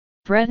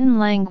Breton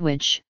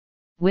language,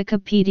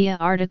 Wikipedia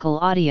article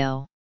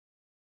audio.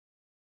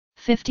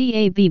 50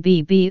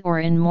 ABBB or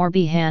in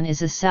Morbihan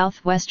is a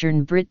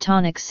southwestern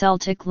Brittonic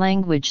Celtic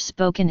language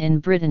spoken in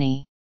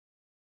Brittany.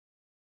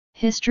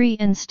 History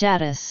and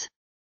status.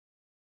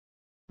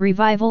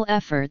 Revival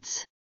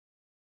efforts.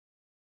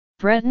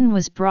 Breton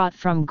was brought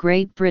from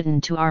Great Britain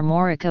to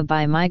Armorica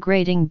by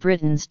migrating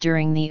Britons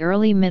during the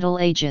early Middle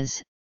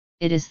Ages.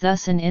 It is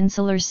thus an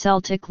insular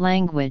Celtic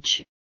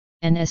language,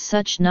 and as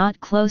such not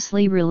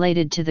closely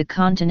related to the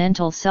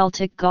continental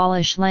Celtic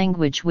Gaulish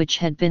language which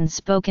had been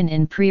spoken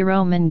in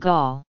pre-Roman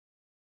Gaul.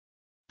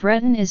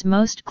 Breton is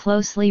most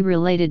closely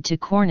related to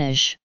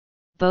Cornish,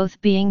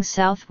 both being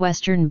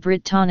southwestern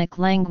Brittonic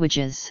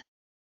languages.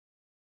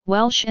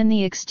 Welsh and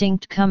the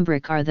extinct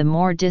Cumbric are the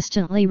more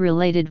distantly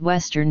related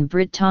Western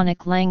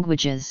Brittonic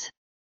languages.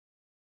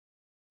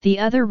 The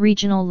other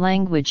regional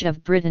language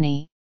of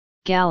Brittany,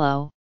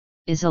 Gallo,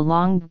 is a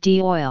langue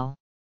d'oil.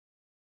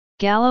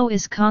 Gallo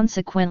is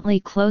consequently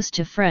close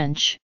to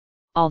French,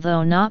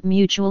 although not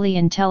mutually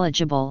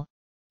intelligible,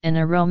 and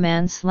a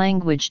Romance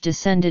language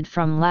descended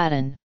from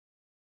Latin.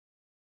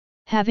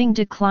 Having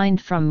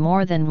declined from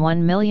more than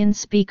 1 million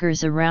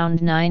speakers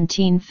around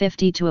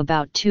 1950 to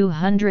about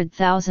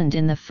 200,000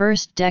 in the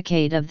first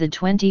decade of the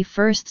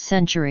 21st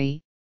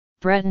century,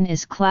 Breton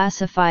is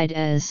classified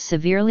as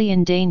severely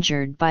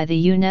endangered by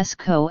the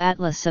UNESCO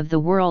Atlas of the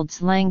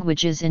World's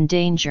Languages in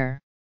Danger.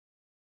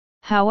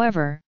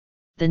 However,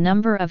 the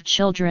number of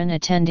children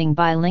attending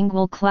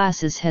bilingual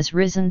classes has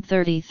risen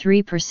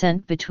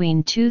 33%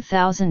 between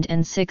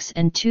 2006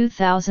 and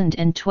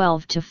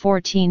 2012 to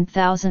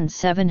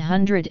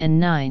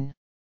 14,709.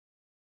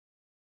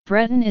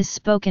 Breton is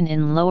spoken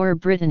in Lower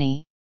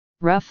Brittany,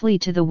 roughly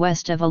to the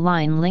west of a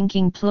line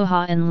linking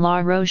Plouha and La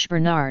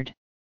Roche-Bernard.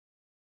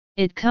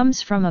 It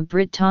comes from a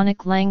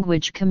Brittonic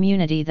language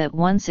community that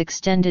once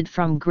extended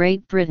from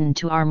Great Britain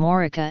to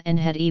Armorica and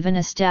had even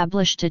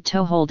established a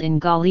toehold in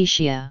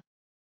Galicia.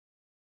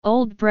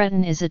 Old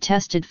Breton is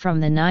attested from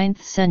the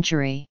 9th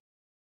century.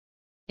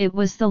 It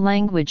was the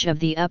language of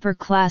the upper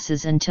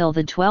classes until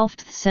the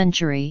 12th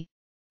century,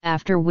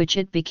 after which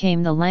it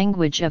became the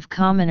language of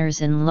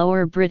commoners in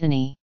Lower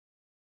Brittany.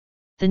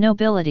 The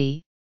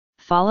nobility,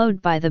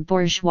 followed by the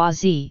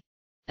bourgeoisie,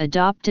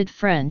 adopted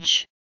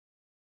French.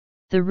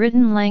 The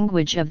written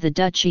language of the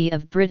Duchy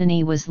of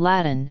Brittany was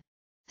Latin,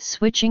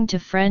 switching to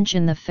French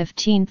in the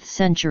 15th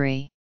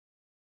century.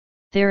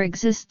 There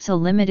exists a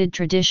limited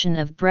tradition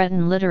of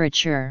Breton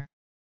literature.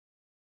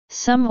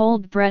 Some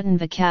Old Breton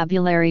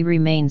vocabulary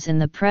remains in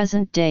the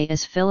present day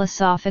as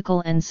philosophical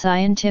and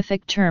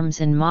scientific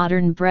terms in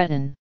modern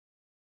Breton.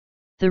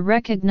 The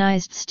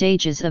recognized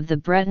stages of the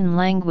Breton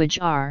language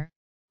are: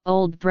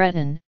 Old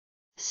Breton,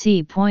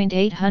 c.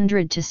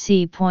 800 to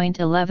c.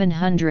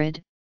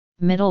 1100,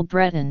 Middle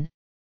Breton,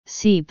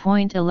 c.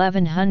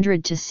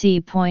 1100 to c.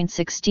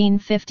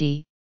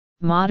 1650,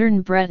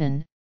 Modern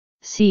Breton,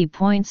 c.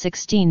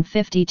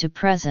 1650 to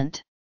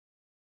present.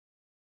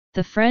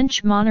 The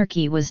French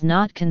monarchy was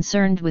not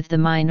concerned with the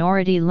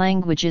minority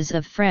languages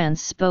of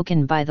France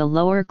spoken by the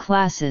lower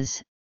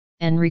classes,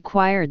 and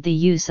required the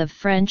use of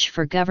French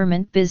for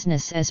government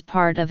business as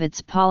part of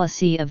its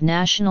policy of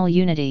national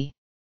unity.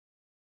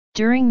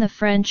 During the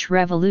French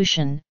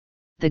Revolution,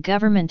 the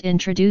government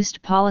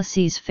introduced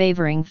policies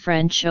favoring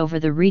French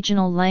over the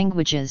regional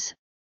languages,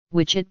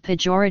 which it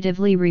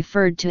pejoratively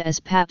referred to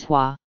as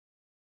patois.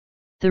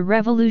 The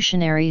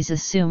revolutionaries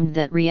assumed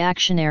that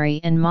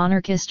reactionary and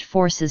monarchist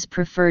forces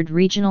preferred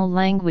regional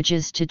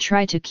languages to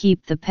try to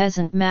keep the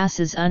peasant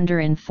masses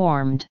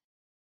underinformed.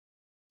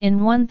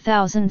 In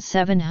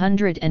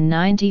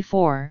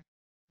 1794,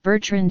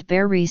 Bertrand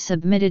Berry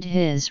submitted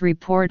his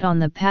report on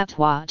the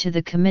patois to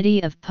the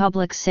Committee of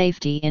Public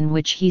Safety, in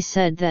which he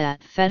said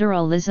that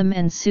federalism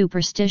and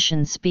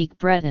superstition speak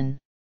Breton.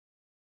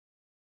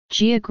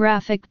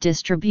 Geographic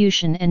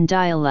distribution and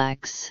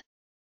dialects.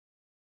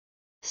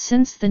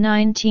 Since the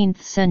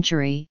 19th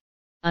century,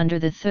 under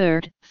the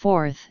Third,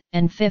 Fourth,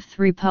 and Fifth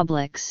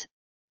Republics,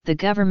 the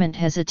government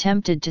has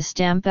attempted to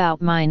stamp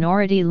out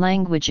minority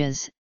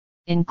languages,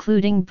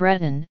 including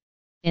Breton,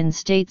 in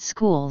state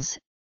schools,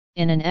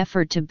 in an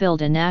effort to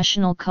build a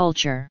national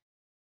culture.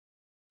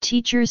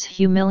 Teachers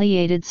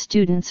humiliated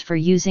students for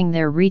using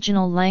their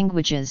regional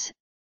languages,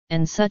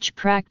 and such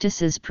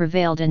practices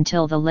prevailed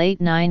until the late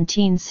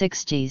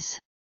 1960s.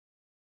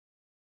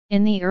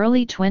 In the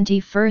early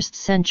 21st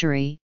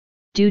century,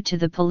 due to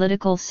the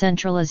political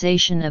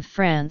centralization of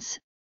France,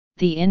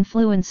 the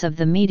influence of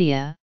the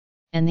media,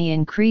 and the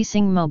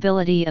increasing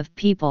mobility of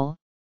people,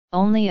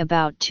 only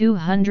about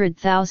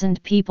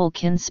 200,000 people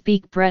can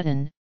speak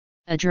Breton,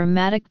 a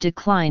dramatic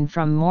decline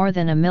from more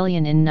than 1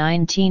 million in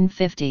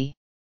 1950.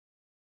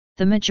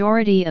 The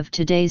majority of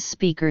today's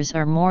speakers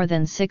are more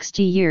than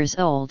 60 years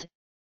old,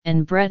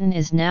 and Breton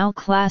is now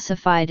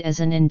classified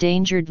as an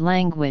endangered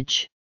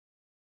language.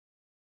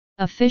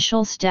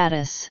 Official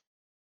status.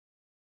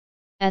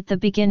 At the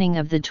beginning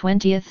of the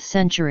 20th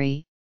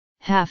century,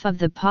 half of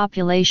the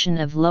population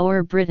of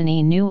Lower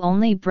Brittany knew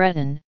only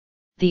Breton,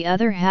 the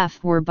other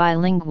half were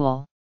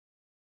bilingual.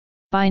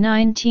 By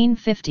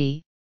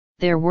 1950,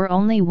 there were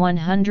only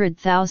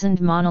 100,000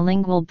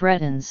 monolingual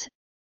Bretons,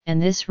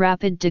 and this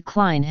rapid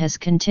decline has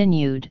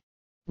continued,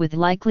 with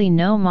likely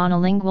no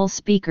monolingual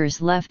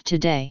speakers left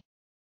today.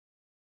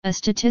 A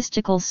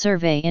statistical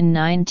survey in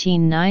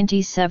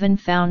 1997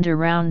 found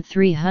around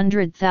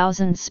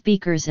 300,000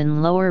 speakers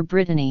in Lower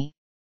Brittany,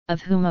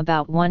 of whom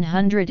about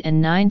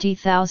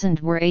 190,000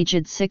 were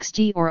aged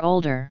 60 or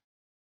older.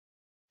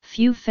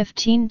 Few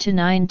 15 to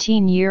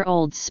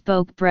 19-year-olds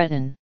spoke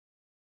Breton.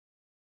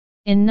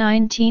 In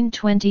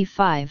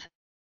 1925,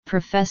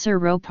 Professor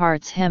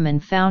Roparts Hemin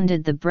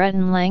founded the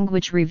Breton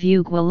Language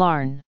Review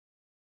Gwalarn.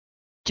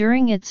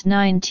 During its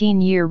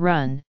 19-year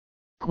run,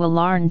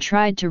 Gwalarn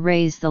tried to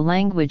raise the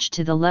language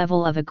to the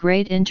level of a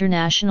great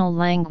international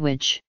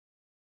language.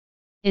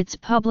 Its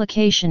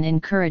publication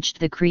encouraged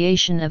the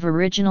creation of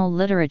original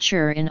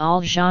literature in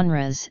all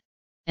genres,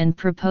 and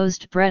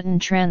proposed Breton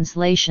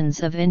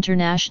translations of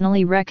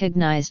internationally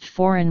recognized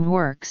foreign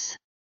works.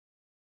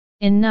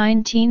 In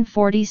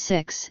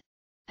 1946,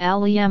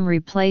 Alliam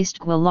replaced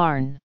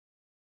Gwalarn.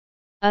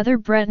 Other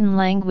Breton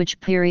language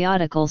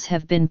periodicals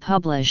have been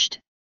published,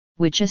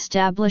 which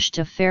established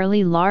a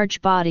fairly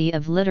large body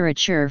of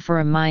literature for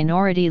a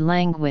minority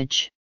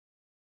language.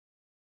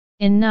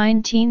 In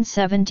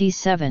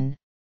 1977,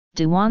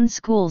 Diwan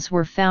schools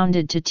were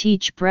founded to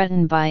teach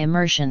Breton by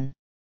immersion.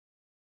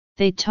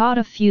 They taught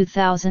a few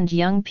thousand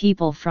young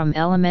people from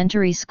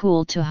elementary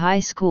school to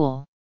high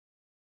school.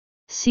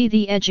 See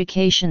the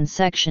education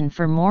section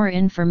for more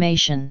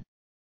information.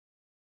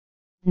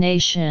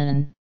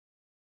 Nation.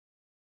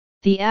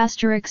 The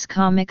Asterix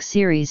comic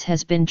series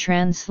has been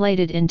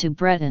translated into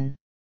Breton.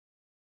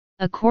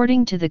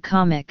 According to the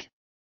comic,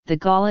 the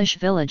Gaulish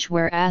village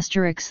where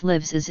Asterix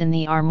lives is in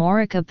the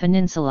Armorica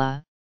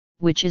Peninsula,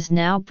 which is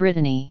now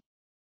Brittany.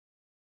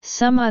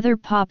 Some other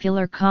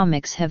popular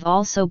comics have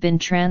also been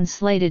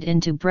translated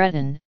into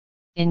Breton,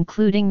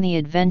 including The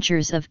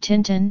Adventures of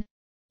Tintin,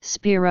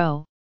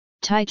 Spirou,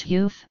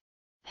 Titeuf,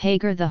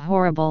 Hagar the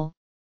Horrible,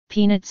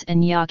 Peanuts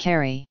and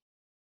Yakari.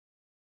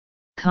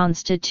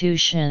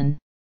 Constitution.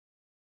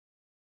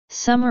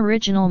 Some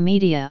original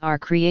media are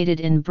created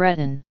in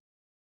Breton.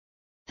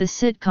 The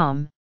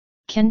sitcom,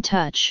 Can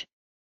Touch,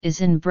 is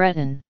in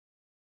Breton.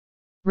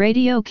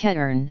 Radio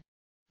Cairn,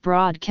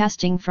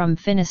 broadcasting from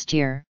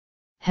Finisterre,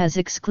 has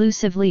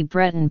exclusively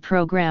Breton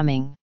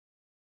programming.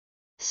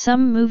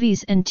 Some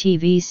movies and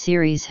TV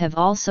series have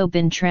also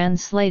been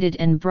translated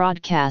and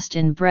broadcast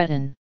in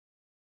Breton.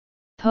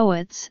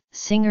 Poets,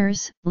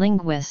 singers,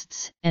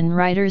 linguists, and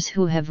writers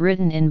who have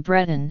written in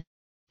Breton,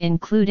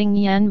 including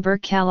Jan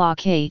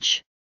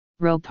Berkalach,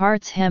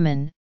 Roparts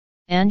Hemin,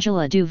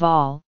 Angela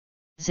Duval,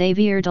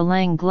 Xavier de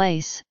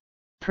Langlaise,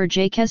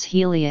 Perjacus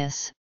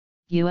Helius,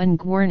 Ewan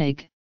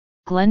Gwernig,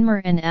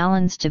 Glenmore and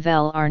Alan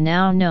Stivell are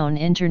now known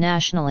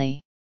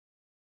internationally.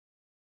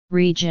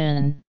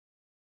 Region.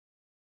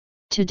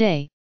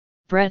 Today,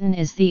 Breton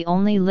is the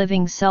only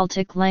living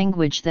Celtic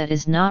language that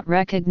is not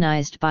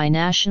recognized by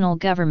national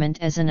government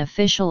as an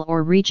official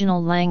or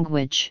regional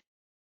language.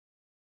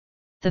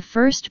 The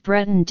first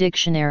Breton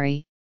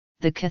dictionary,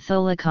 the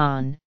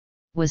Catholicon,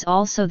 was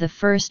also the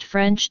first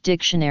French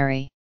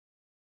dictionary.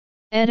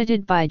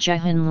 Edited by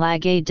Jehan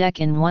Laguedec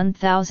in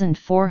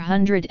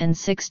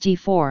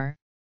 1464,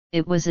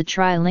 it was a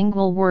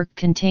trilingual work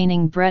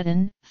containing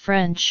Breton,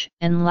 French,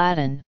 and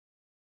Latin.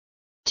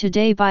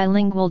 Today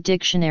bilingual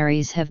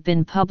dictionaries have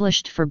been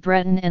published for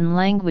Breton and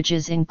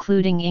languages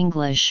including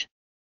English,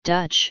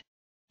 Dutch,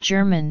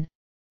 German,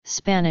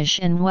 Spanish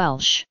and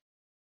Welsh.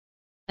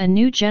 A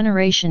new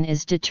generation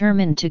is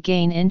determined to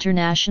gain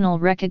international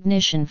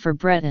recognition for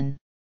Breton.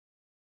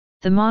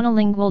 The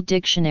monolingual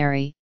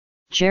dictionary,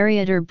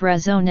 Geriader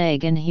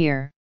Brezoneg and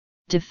here,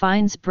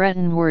 defines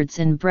Breton words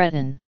in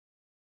Breton.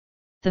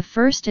 The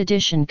first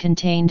edition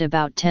contained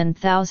about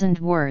 10,000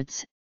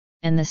 words,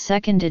 and the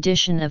second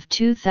edition of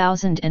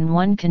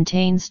 2001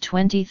 contains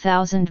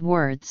 20,000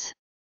 words.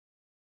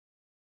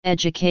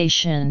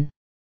 Education.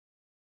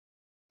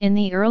 In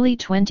the early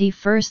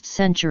 21st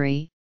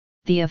century,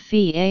 the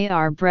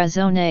Afar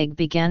Brezoneg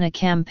began a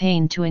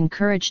campaign to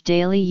encourage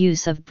daily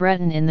use of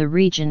Breton in the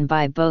region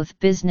by both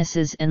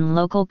businesses and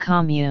local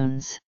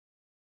communes.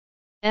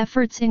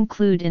 Efforts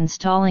include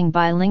installing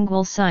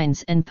bilingual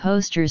signs and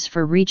posters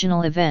for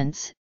regional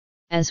events,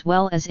 as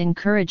well as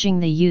encouraging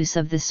the use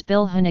of the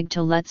Spilhunig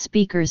to let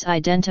speakers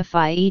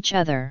identify each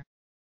other.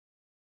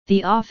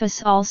 The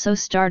office also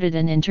started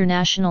an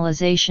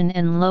internationalization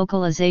and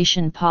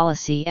localization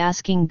policy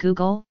asking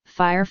Google,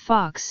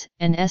 Firefox,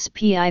 and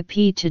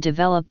SPIP to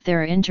develop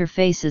their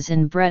interfaces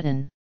in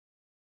Breton.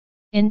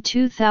 In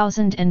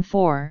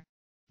 2004,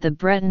 the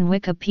Breton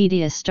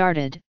Wikipedia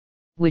started,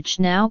 which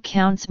now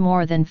counts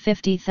more than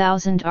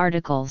 50,000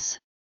 articles.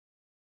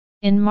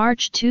 In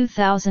March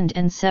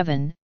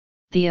 2007,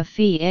 the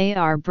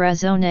Afar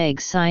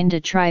Brezoneg signed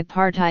a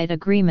tripartite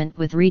agreement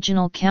with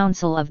Regional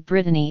Council of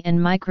Brittany and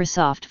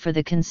Microsoft for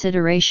the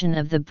consideration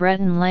of the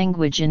Breton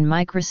language in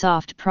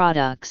Microsoft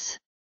products.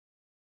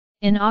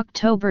 In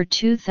October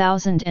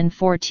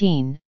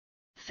 2014,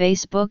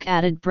 Facebook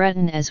added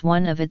Breton as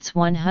one of its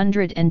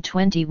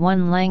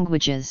 121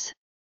 languages.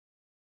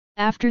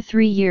 After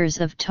 3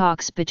 years of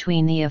talks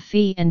between the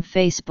AFI and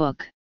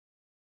Facebook,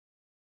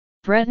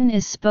 Breton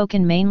is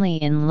spoken mainly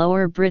in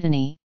Lower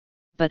Brittany,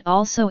 but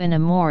also in a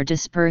more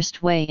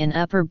dispersed way in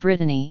Upper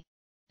Brittany,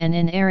 and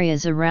in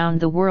areas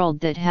around the world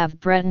that have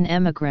Breton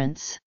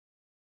emigrants.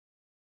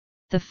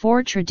 The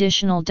 4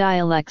 traditional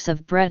dialects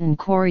of Breton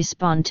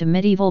correspond to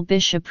medieval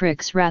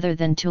bishoprics rather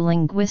than to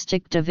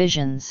linguistic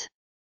divisions.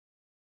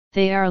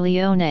 They are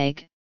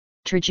Leoneg,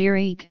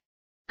 Tregerig,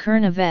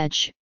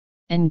 Kernaveg,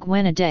 and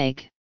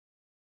Gwenadeg.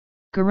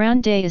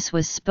 Guarandeis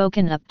was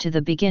spoken up to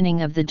the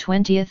beginning of the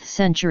 20th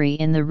century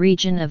in the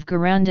region of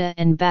Guaranda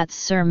and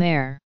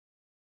Bats-sur-Mer.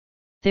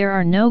 There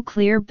are no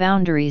clear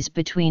boundaries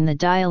between the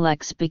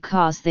dialects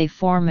because they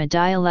form a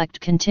dialect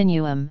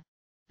continuum,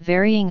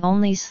 varying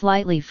only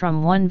slightly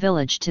from one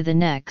village to the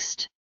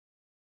next.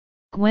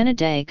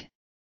 Gwenadeg,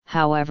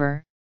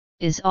 however,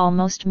 is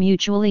almost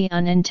mutually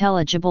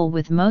unintelligible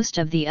with most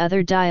of the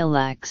other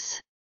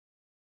dialects.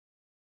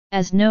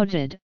 As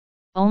noted,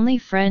 only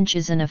French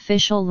is an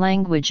official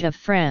language of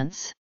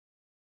France.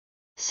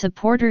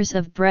 Supporters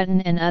of Breton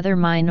and other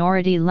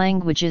minority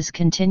languages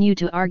continue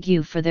to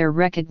argue for their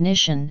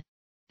recognition,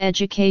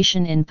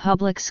 education in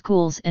public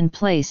schools and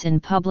place in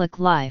public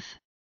life.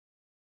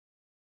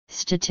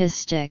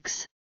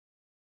 Statistics.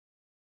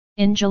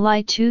 In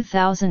July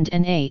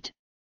 2008,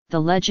 the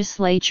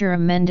legislature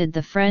amended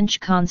the French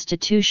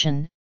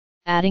Constitution,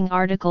 adding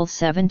Article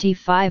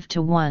 75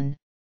 to 1,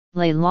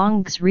 Les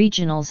langues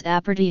régionales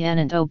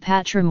appartiennent au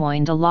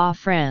patrimoine de la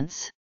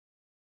France.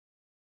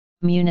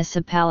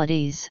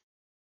 Municipalities.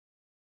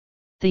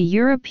 The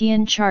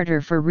European Charter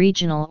for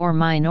Regional or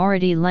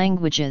Minority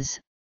Languages,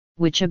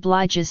 which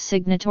obliges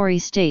signatory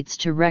states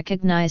to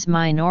recognize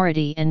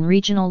minority and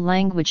regional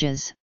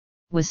languages,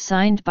 was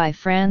signed by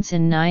France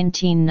in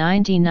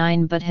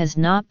 1999 but has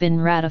not been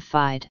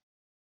ratified.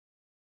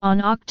 On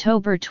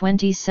October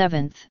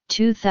 27,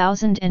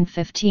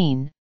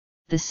 2015,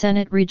 the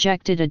Senate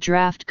rejected a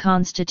draft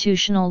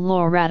constitutional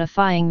law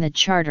ratifying the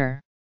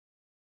Charter.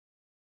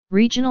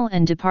 Regional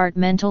and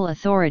departmental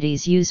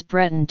authorities use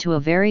Breton to a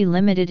very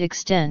limited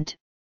extent,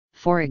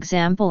 for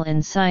example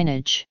in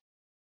signage.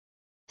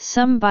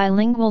 Some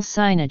bilingual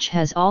signage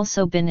has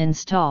also been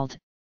installed,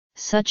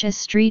 such as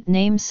street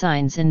name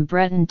signs in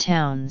Breton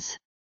towns.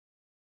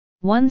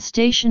 One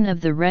station of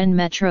the Rennes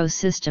metro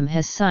system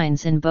has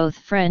signs in both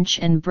French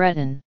and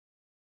Breton.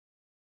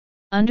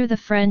 Under the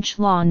French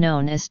law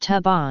known as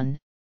Tubon,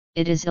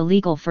 it is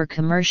illegal for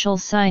commercial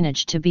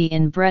signage to be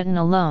in Breton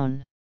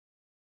alone.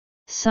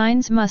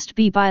 Signs must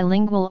be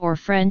bilingual or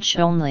French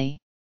only.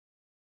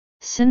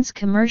 Since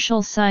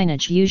commercial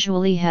signage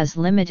usually has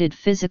limited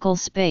physical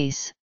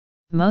space,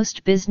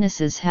 most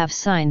businesses have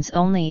signs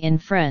only in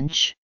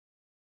French.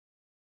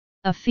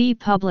 AFI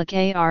Public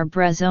Ar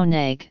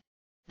Brezoneg,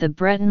 the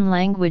Breton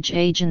Language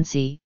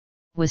Agency,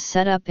 was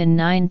set up in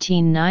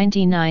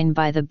 1999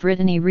 by the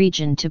Brittany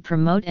region to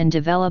promote and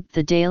develop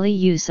the daily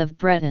use of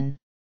Breton.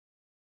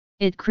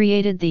 It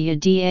created the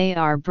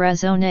Adar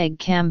Brezoneg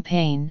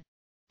campaign,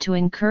 to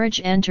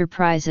encourage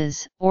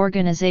enterprises,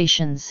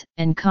 organizations,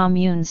 and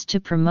communes to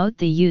promote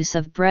the use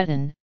of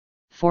Breton,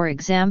 for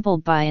example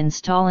by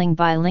installing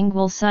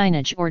bilingual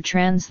signage or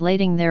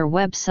translating their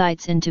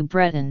websites into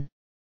Breton.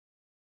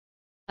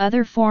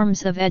 Other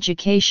forms of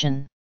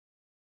education.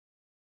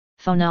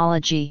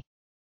 Phonology.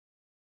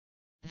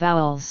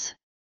 Vowels.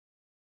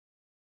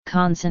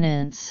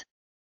 Consonants.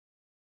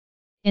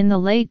 In the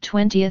late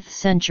 20th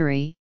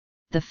century,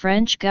 the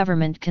French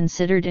government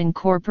considered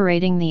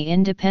incorporating the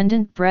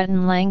independent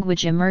Breton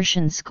language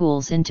immersion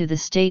schools into the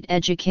state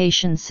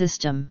education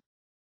system.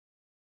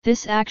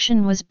 This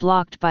action was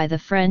blocked by the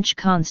French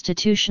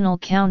Constitutional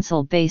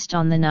Council based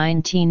on the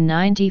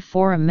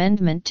 1994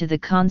 amendment to the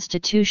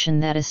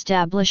Constitution that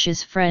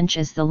establishes French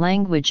as the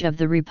language of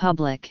the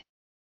Republic.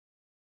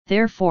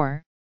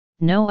 Therefore,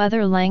 no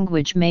other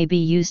language may be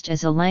used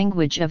as a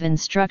language of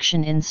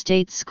instruction in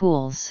state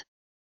schools.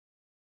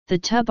 The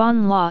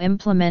Tubon law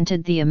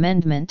implemented the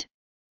amendment,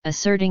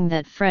 asserting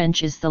that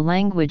French is the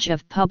language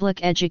of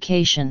public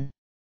education.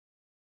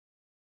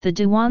 The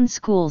Douan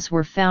schools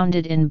were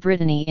founded in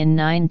Brittany in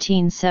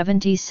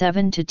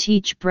 1977 to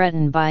teach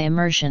Breton by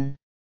immersion.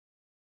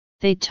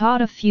 They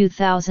taught a few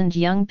thousand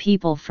young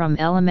people from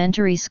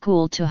elementary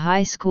school to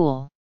high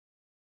school.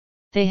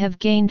 They have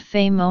gained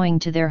fame owing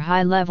to their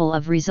high level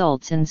of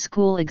results in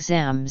school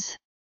exams.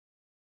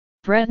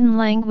 Breton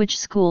language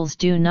schools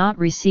do not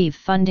receive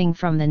funding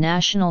from the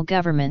national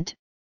government,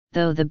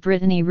 though the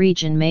Brittany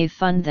region may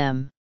fund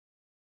them.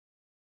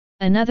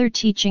 Another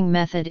teaching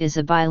method is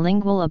a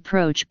bilingual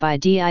approach by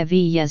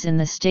DIVs in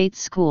the state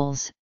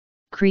schools,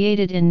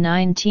 created in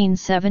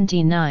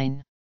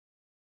 1979.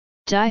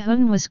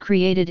 Dihun was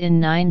created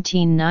in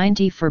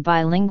 1990 for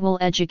bilingual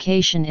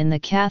education in the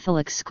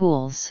Catholic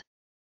schools.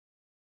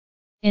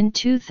 In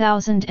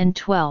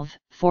 2012,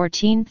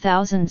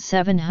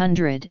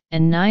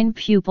 14,709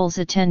 pupils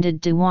attended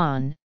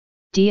Douan,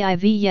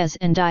 DIVs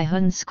and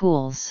Dihun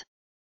schools.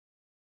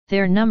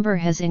 Their number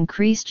has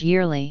increased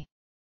yearly.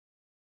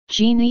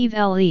 Jean-Yves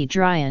Le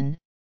Drian,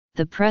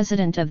 the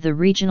president of the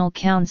Regional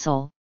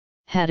Council,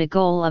 had a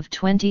goal of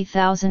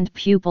 20,000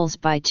 pupils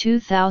by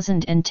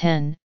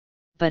 2010,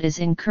 but is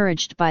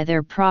encouraged by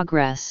their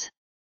progress.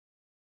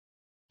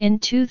 In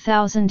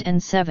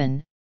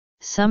 2007,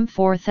 some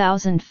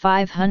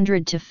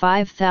 4,500 to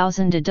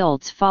 5,000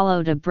 adults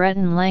followed a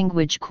Breton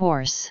language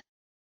course.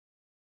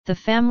 The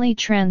family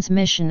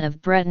transmission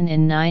of Breton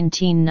in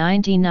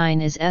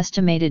 1999 is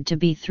estimated to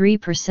be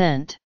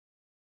 3%.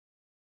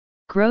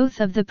 Growth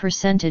of the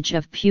percentage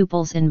of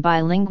pupils in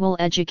bilingual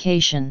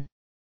education.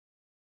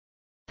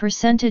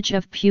 Percentage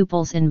of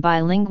pupils in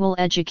bilingual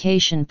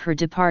education per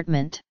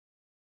department.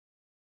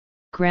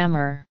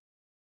 Grammar.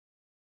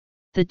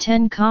 The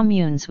 10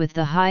 communes with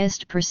the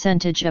highest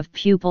percentage of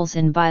pupils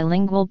in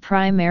bilingual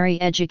primary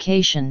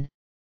education,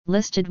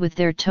 listed with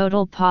their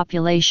total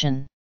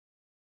population.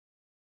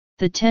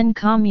 The 10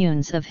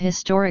 communes of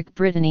historic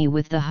Brittany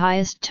with the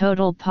highest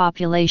total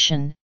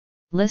population,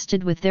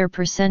 listed with their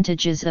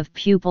percentages of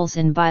pupils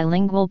in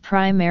bilingual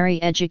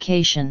primary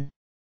education.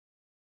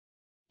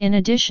 In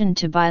addition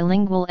to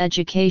bilingual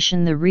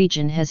education, the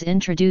region has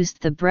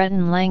introduced the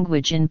Breton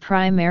language in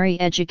primary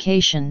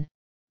education,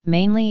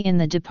 mainly in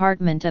the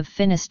department of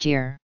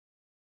Finistère.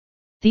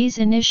 These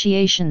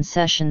initiation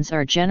sessions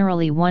are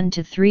generally 1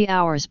 to 3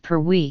 hours per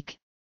week,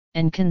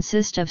 and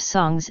consist of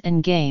songs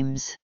and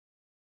games.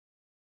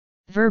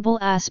 Verbal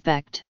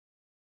aspect.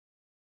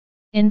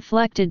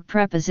 Inflected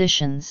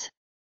prepositions.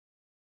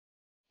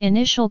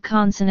 Initial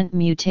consonant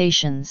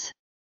mutations.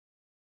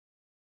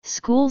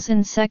 Schools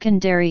in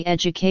secondary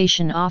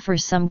education offer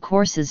some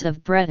courses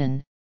of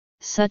Breton,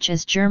 such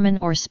as German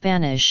or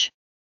Spanish.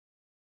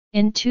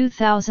 In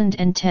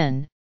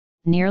 2010,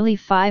 nearly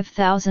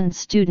 5,000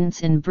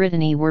 students in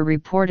Brittany were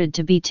reported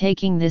to be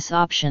taking this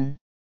option.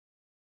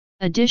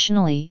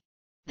 Additionally,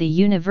 the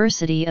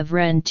University of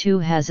Rennes too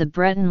has a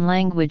Breton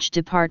language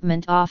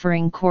department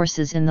offering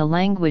courses in the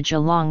language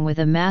along with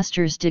a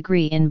master's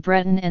degree in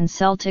Breton and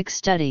Celtic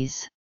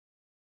studies.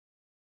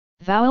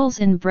 Vowels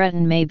in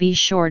Breton may be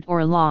short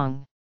or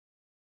long.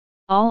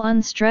 All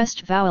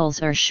unstressed vowels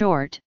are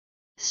short,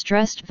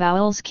 stressed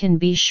vowels can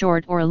be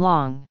short or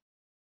long.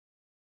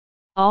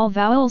 All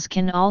vowels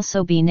can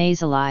also be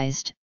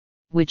nasalized,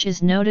 which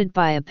is noted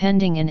by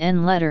appending an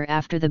N letter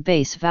after the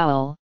base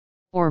vowel,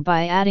 or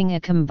by adding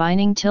a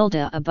combining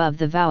tilde above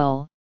the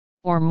vowel,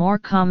 or more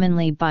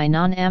commonly by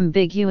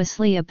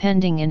non-ambiguously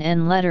appending an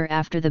N letter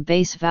after the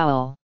base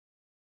vowel.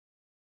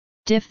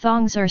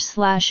 Diphthongs are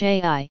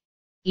 /ai,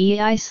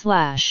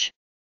 ei/.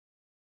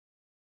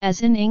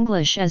 As in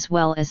English as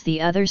well as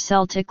the other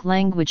Celtic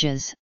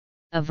languages,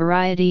 a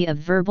variety of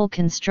verbal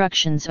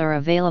constructions are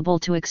available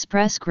to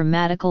express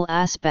grammatical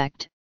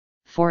aspect,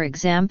 for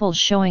example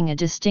showing a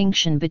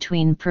distinction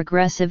between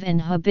progressive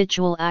and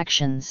habitual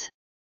actions.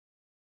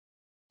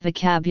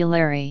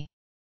 Vocabulary.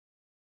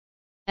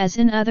 As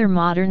in other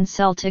modern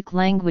Celtic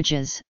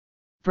languages,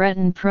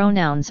 Breton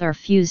pronouns are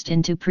fused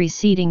into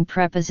preceding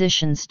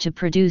prepositions to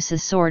produce a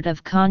sort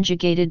of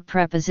conjugated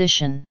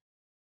preposition.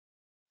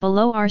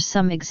 Below are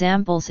some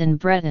examples in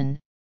Breton,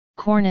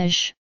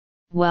 Cornish,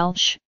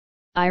 Welsh,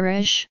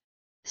 Irish,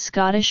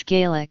 Scottish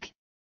Gaelic,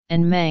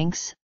 and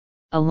Manx,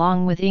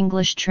 along with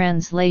English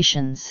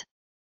translations.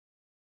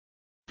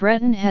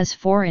 Breton has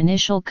 4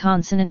 initial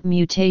consonant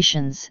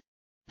mutations,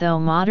 though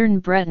modern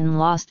Breton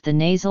lost the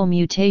nasal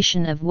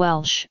mutation of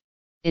Welsh.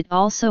 It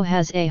also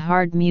has a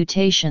hard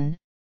mutation,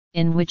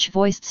 in which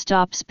voiced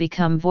stops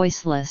become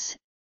voiceless,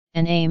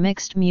 and a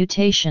mixed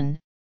mutation,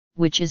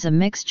 which is a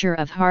mixture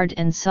of hard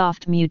and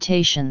soft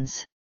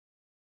mutations.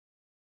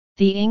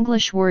 The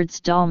English words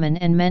dolmen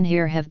and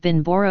menhir have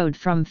been borrowed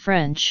from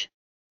French,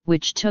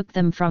 which took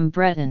them from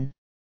Breton.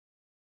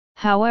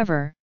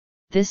 However,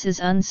 this is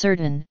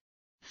uncertain.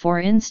 For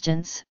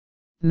instance,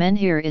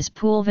 menhir is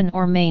poulven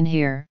or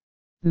mainhir,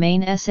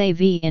 main sav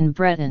in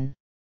Breton.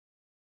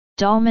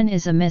 Dolmen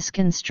is a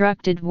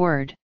misconstructed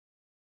word.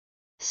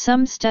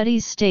 Some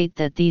studies state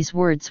that these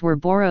words were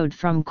borrowed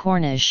from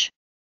Cornish.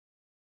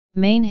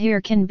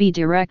 Mainhir can be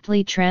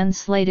directly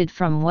translated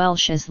from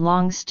Welsh as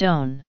long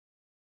stone.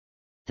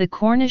 The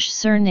Cornish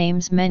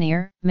surnames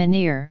Menhir,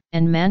 Menhir,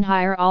 and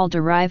Manhire all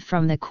derive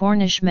from the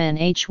Cornish men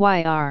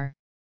hyr,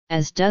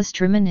 as does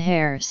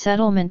Tremenhair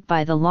settlement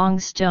by the long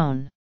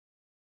stone.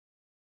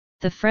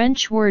 The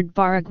French word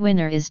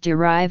baragouiner is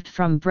derived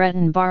from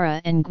Breton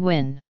bara and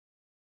gwyn.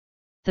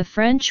 The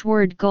French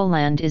word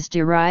Goland is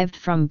derived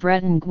from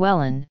Breton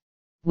gwelin,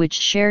 which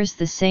shares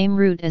the same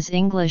root as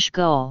English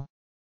goal.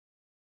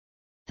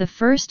 The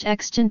first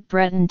extant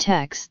Breton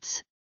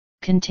texts,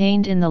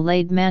 contained in the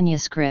Lade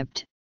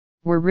manuscript,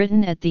 were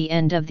written at the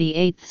end of the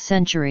 8th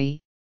century,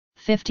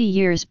 50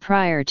 years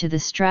prior to the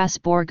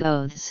Strasbourg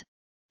Oaths,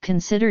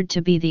 considered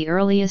to be the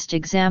earliest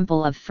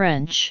example of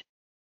French.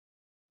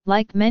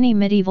 Like many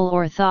medieval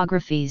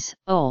orthographies,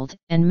 Old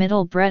and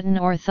Middle Breton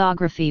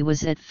orthography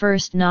was at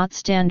first not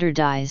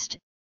standardized,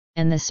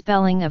 and the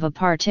spelling of a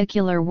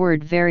particular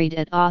word varied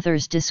at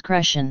author's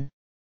discretion.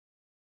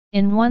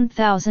 In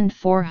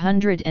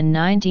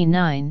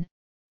 1499,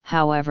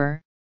 however,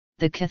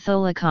 the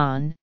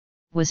Catholicon,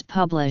 was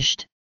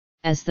published.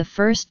 As the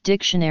first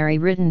dictionary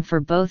written for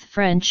both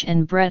French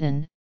and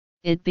Breton,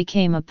 it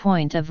became a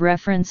point of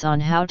reference on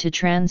how to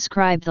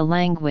transcribe the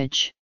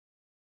language.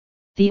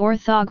 The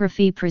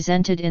orthography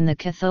presented in the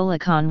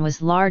Catholicon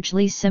was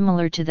largely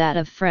similar to that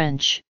of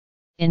French,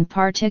 in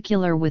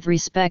particular with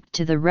respect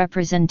to the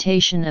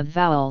representation of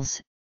vowels,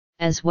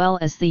 as well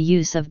as the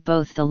use of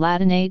both the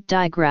Latinate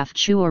digraph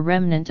 /q, a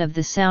remnant of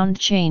the sound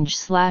change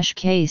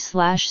 /k/k/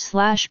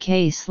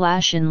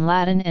 in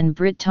Latin, and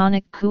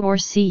Brittonic q or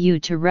cu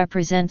to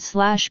represent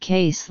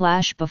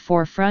 /k/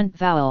 before front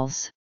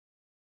vowels.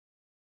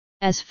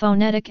 As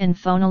phonetic and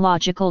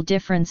phonological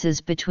differences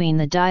between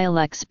the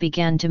dialects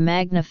began to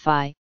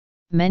magnify,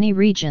 many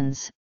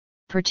regions,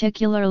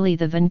 particularly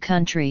the Van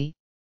country,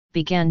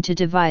 began to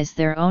devise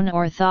their own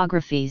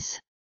orthographies.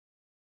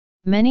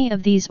 Many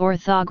of these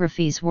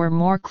orthographies were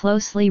more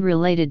closely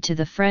related to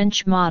the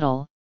French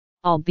model,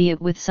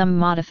 albeit with some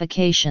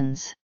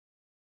modifications.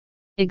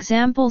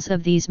 Examples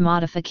of these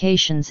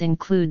modifications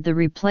include the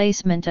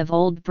replacement of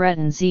Old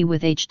Breton z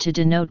with h to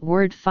denote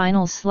word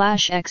final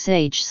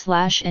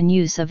 /xh/ and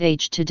use of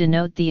h to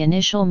denote the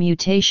initial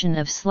mutation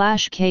of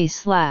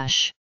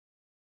 /k/,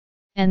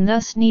 and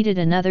thus needed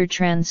another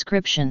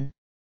transcription.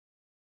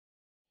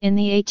 In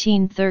the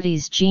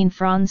 1830s,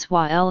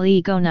 Jean-François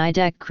Le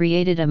Gonidec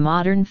created a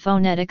modern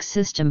phonetic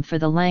system for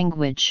the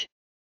language.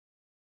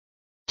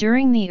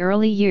 During the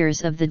early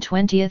years of the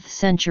 20th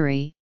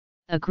century,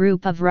 a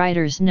group of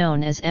writers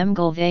known as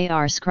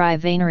Mgulvar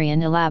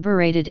Scrivanarian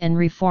elaborated and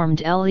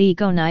reformed Le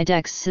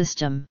Gonidec's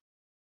system.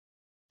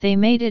 They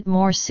made it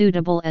more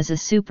suitable as a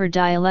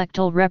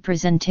super-dialectal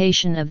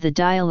representation of the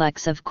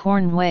dialects of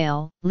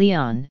Cornwall,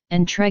 Leon,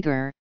 and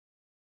Tregor.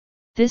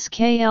 This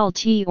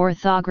KLT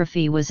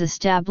orthography was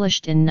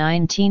established in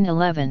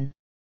 1911.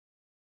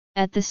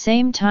 At the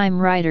same time,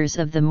 writers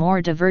of the more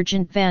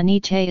divergent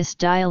Vanitaeus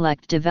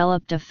dialect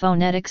developed a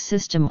phonetic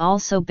system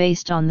also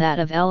based on that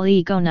of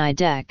Le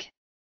Gonidec.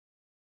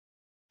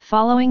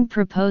 Following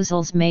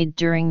proposals made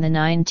during the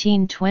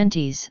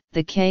 1920s,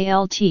 the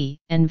KLT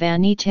and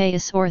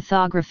Vanitaeus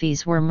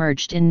orthographies were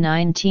merged in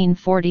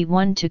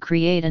 1941 to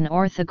create an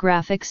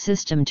orthographic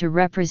system to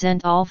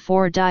represent all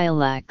four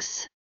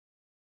dialects.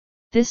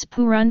 This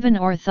Purunvan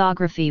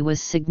orthography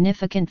was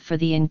significant for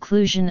the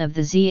inclusion of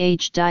the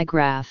ZH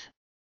digraph,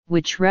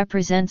 which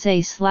represents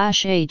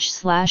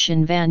a/h/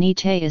 in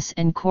Vanitaeus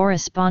and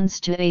corresponds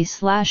to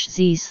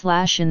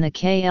a/z/ in the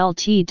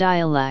KLT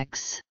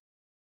dialects.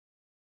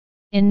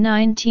 In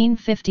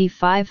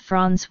 1955,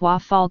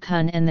 François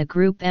Falcon and the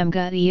group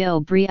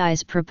Mga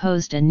Briais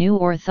proposed a new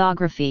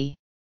orthography.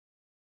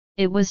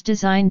 It was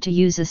designed to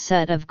use a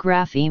set of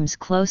graphemes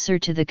closer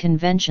to the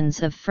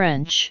conventions of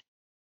French.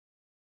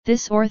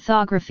 This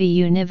orthography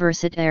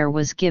universitaire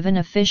was given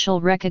official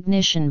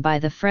recognition by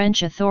the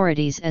French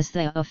authorities as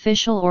the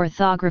official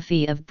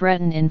orthography of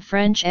Breton in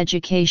French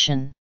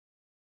education.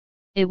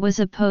 It was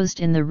opposed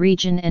in the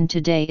region and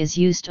today is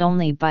used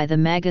only by the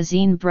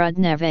magazine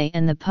Brudneve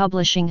and the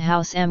publishing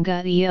house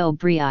Mga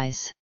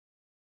Briais.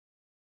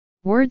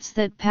 Words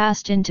that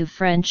passed into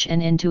French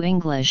and into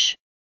English.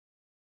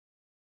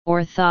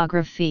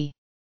 Orthography.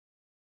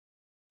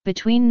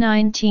 Between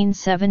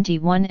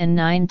 1971 and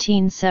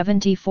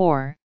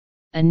 1974,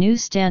 a new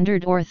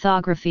standard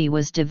orthography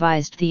was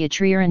devised, the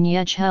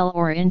Atriran-Yechel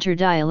or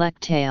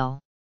interdialectale.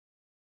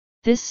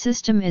 This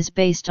system is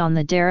based on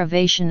the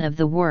derivation of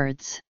the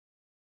words.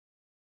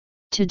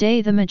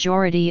 Today the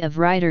majority of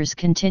writers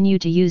continue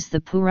to use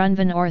the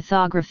Purunvan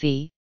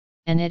orthography,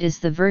 and it is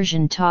the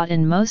version taught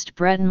in most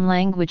Breton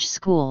language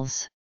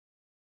schools.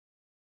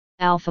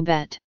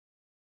 Alphabet.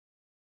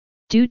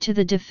 Due to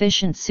the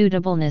deficient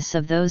suitableness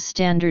of those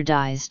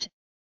standardized,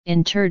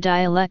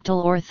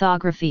 interdialectal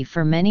orthography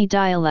for many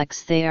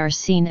dialects, they are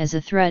seen as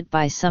a threat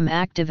by some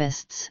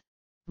activists,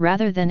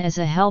 rather than as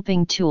a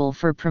helping tool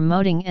for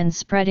promoting and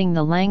spreading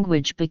the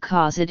language,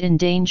 because it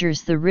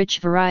endangers the rich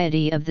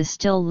variety of the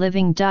still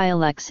living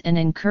dialects and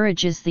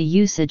encourages the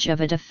usage of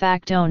a de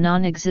facto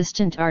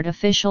non-existent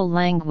artificial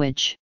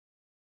language.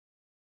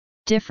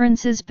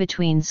 Differences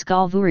between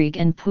Skalvurig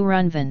and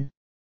Purunvan.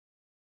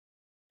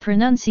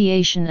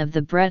 Pronunciation of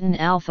the Breton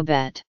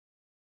alphabet.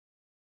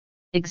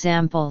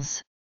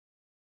 Examples.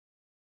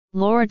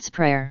 Lord's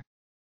Prayer.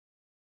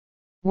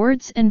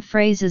 Words and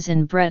phrases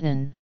in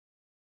Breton.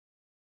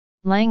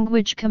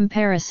 Language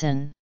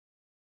comparison.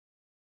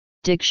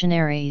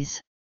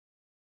 Dictionaries.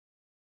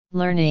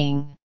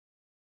 Learning.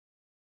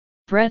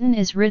 Breton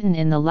is written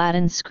in the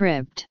Latin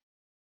script.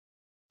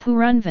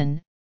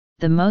 Purunvan,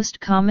 the most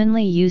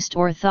commonly used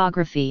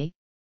orthography,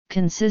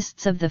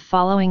 consists of the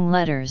following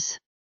letters.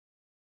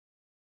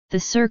 The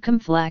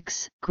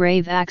circumflex,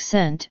 grave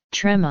accent,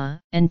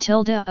 trema, and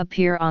tilde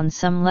appear on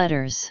some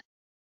letters.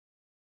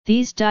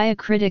 These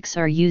diacritics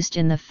are used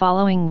in the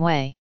following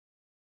way.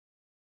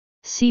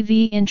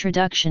 CV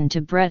Introduction to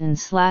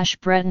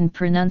Breton/Breton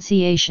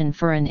Pronunciation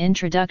for an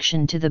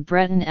introduction to the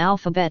Breton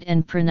alphabet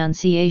and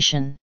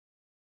pronunciation.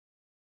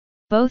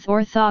 Both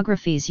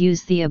orthographies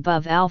use the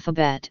above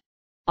alphabet,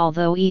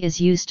 although E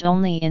is used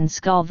only in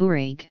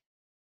Skalvurig.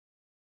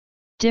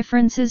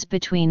 Differences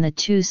between the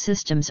two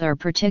systems are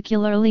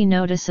particularly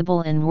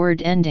noticeable in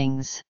word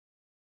endings.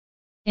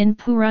 In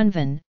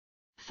Purunvan,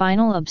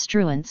 final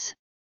obstruents,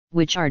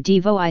 which are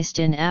devoiced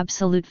in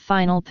absolute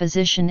final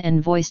position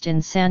and voiced in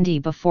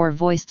sandhi before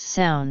voiced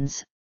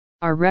sounds,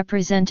 are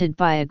represented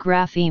by a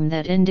grapheme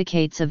that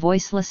indicates a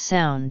voiceless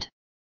sound.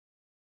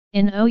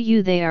 In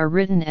OU they are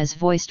written as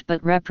voiced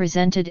but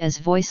represented as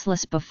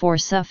voiceless before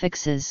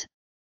suffixes,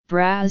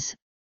 bras,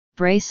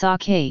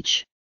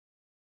 h.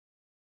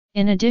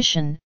 In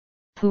addition,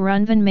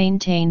 Purunvan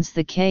maintains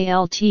the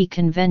KLT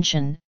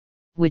convention,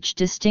 which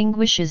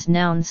distinguishes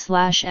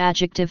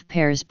noun/adjective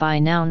pairs by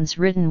nouns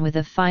written with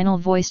a final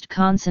voiced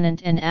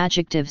consonant and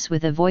adjectives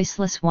with a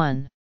voiceless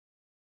one.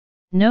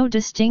 No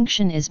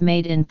distinction is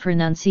made in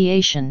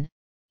pronunciation,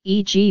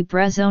 e.g.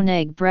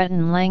 Brezoneg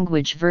Breton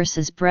language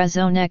versus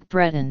Brezoneg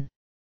Breton.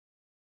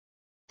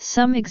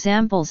 Some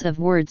examples of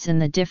words in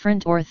the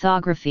different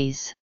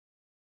orthographies.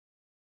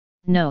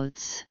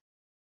 Notes.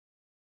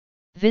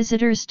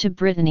 Visitors to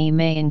Brittany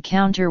may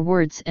encounter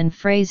words and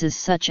phrases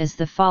such as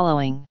the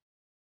following.